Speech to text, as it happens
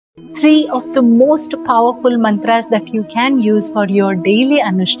Three of the most powerful mantras that you can use for your daily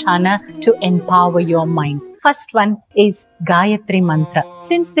Anushtana to empower your mind. First one is Gayatri mantra.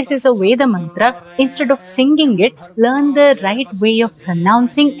 Since this is a Veda mantra, instead of singing it, learn the right way of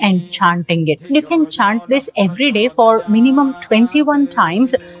pronouncing and chanting it. You can chant this every day for minimum 21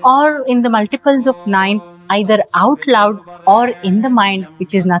 times or in the multiples of 9, either out loud or in the mind,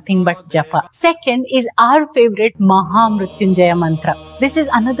 which is nothing but japa. Second is our favorite Mahamrutyunjaya mantra. This is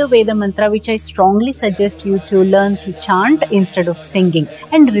another Veda mantra which I strongly suggest you to learn to chant instead of singing,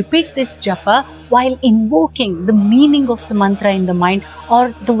 and repeat this japa while invoking the meaning of the mantra in the mind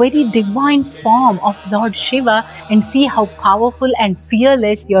or the very divine form of Lord Shiva, and see how powerful and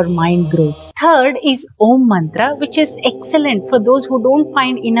fearless your mind grows. Third is Om mantra, which is excellent for those who don't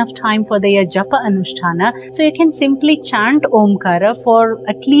find enough time for their Japa Anushthana. So you can simply chant Omkara for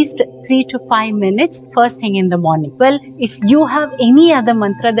at least 3 to 5 minutes first thing in the morning. Well, if you have any other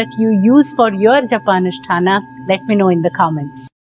mantra that you use for your Japa Anushthana, let me know in the comments.